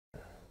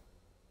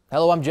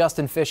Hello, I'm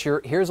Justin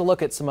Fisher. Here's a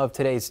look at some of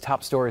today's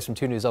top stories from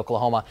 2 News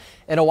Oklahoma.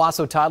 An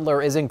Owasso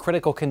toddler is in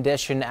critical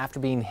condition after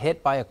being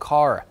hit by a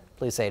car.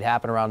 Police say it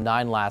happened around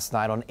 9 last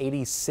night on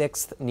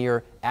 86th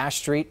near Ash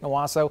Street in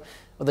Owasso.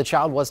 Well, the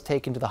child was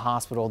taken to the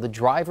hospital. The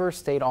driver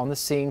stayed on the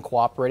scene,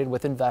 cooperated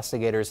with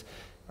investigators.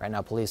 Right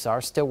now, police are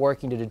still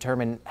working to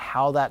determine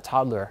how that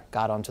toddler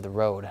got onto the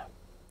road.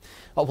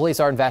 Well,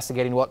 police are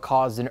investigating what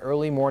caused an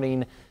early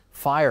morning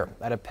fire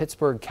at a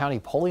Pittsburgh County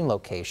polling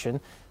location.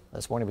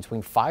 This morning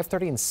between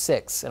 5:30 and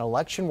 6, an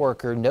election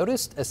worker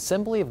noticed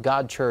Assembly of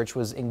God Church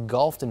was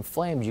engulfed in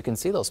flames. You can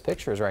see those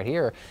pictures right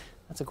here.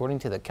 That's according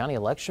to the county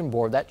election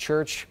board. That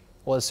church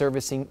was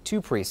servicing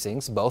 2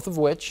 precincts, both of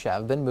which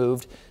have been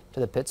moved to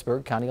the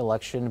Pittsburgh County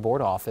Election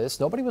Board office.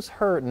 Nobody was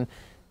hurt and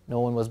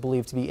no one was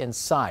believed to be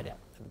inside at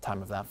the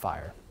time of that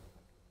fire.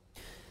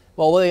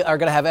 Well, we are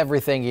going to have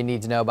everything you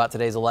need to know about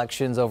today's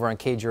elections over on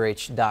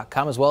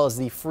KJRH.com, as well as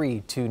the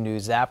free 2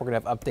 News app. We're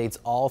going to have updates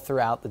all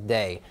throughout the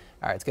day.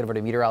 All right, let's get over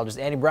to meteorologist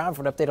Annie Brown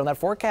for an update on that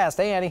forecast.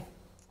 Hey, Annie.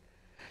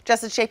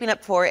 Justin, shaping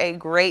up for a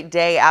great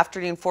day.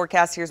 Afternoon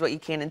forecast. Here's what you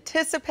can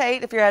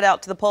anticipate if you're head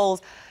out to the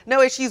polls.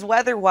 No issues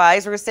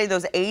weather-wise. We're going to say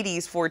those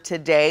 80s for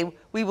today.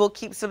 We will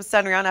keep some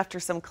sun around after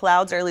some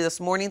clouds early this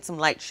morning. Some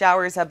light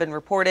showers have been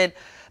reported,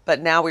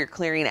 but now we're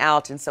clearing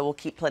out, and so we'll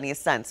keep plenty of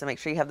sun. So make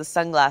sure you have the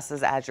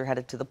sunglasses as you're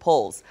headed to the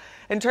polls.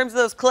 In terms of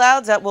those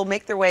clouds that will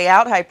make their way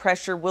out, high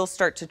pressure will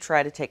start to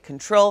try to take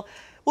control.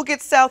 We'll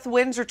get south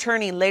winds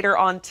returning later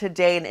on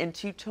today and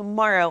into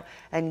tomorrow.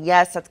 And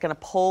yes, that's going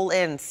to pull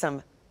in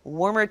some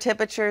warmer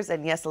temperatures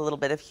and yes, a little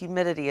bit of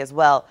humidity as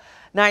well.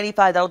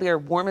 95, that'll be our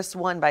warmest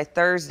one by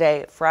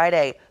Thursday.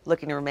 Friday,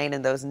 looking to remain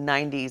in those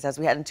 90s as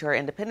we head into our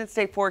Independence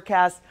Day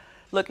forecast,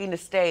 looking to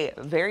stay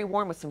very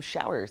warm with some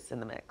showers in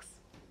the mix.